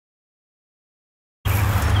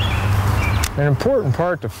An important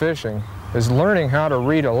part to fishing is learning how to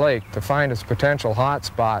read a lake to find its potential hot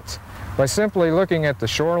spots by simply looking at the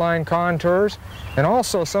shoreline contours and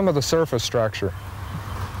also some of the surface structure.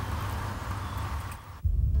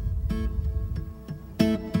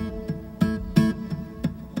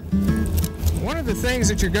 One of the things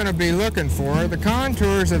that you're going to be looking for are the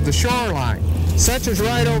contours of the shoreline, such as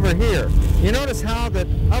right over here. You notice how that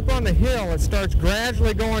up on the hill it starts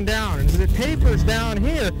gradually going down, and as it tapers down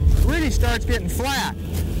here, it really starts getting flat.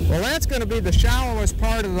 Well, that's going to be the shallowest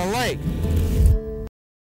part of the lake.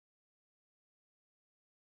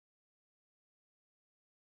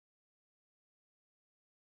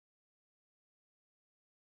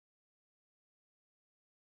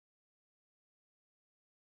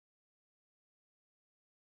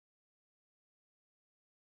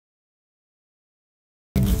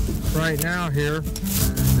 Right now here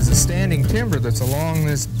is a standing timber that's along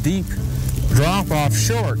this deep drop-off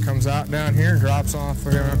shore. It comes out down here and drops off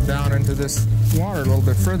down into this water a little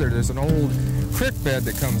bit further. There's an old creek bed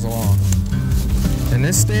that comes along. And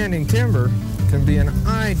this standing timber can be an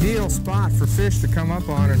ideal spot for fish to come up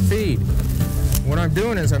on and feed. What I'm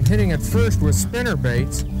doing is I'm hitting it first with spinner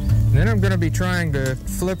baits, and then I'm going to be trying to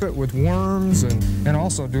flip it with worms and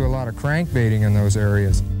also do a lot of crankbaiting in those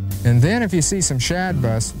areas. And then if you see some shad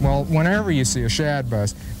bus, well, whenever you see a shad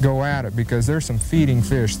bus, go at it because there's some feeding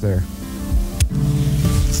fish there.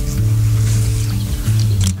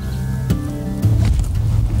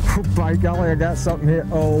 By golly, I got something here.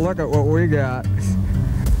 Oh, look at what we got.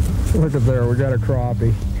 Look at there, we got a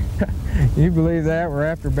crappie. You believe that? We're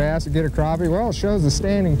after bass to get a crappie? Well, it shows the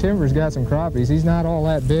standing timber's got some crappies. He's not all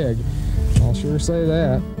that big. I'll sure say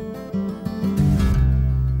that.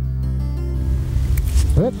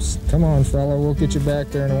 Oops, come on, fella, we'll get you back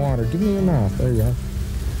there in the water. Give me your mouth, there you are.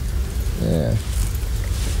 Yeah.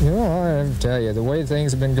 You know, I have to tell you, the way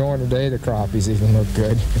things have been going today, the crappies even look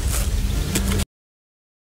good.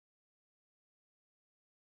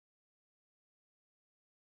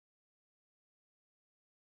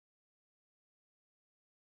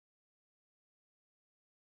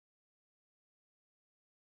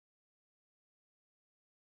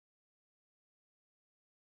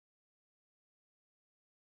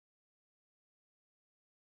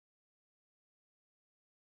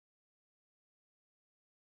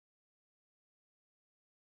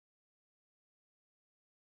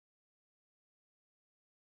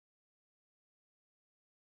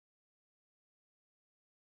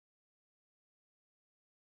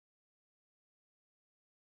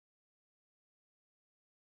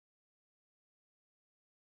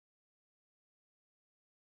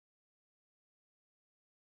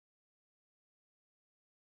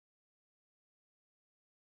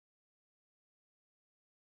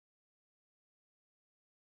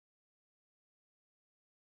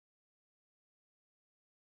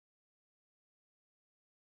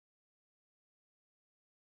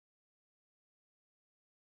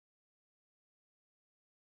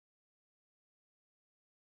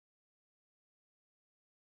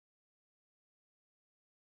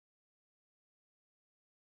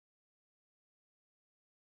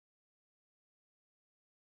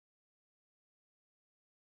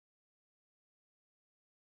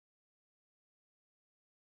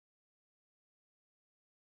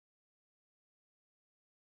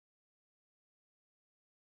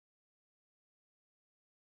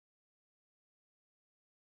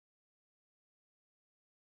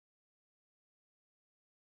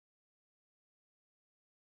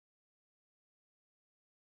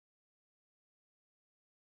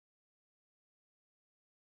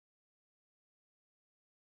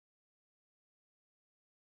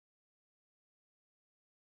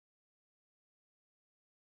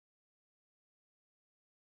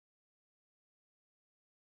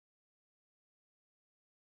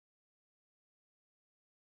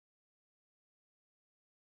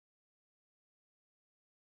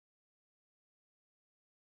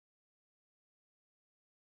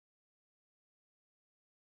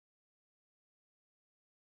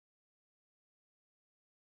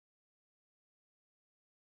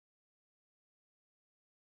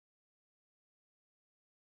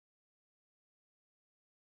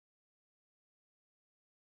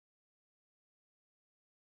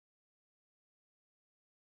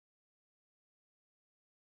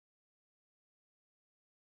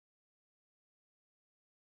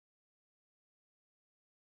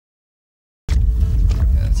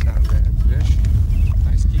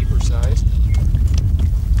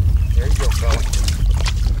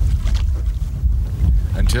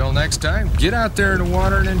 Until next time, get out there in the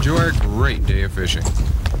water and enjoy a great day of fishing.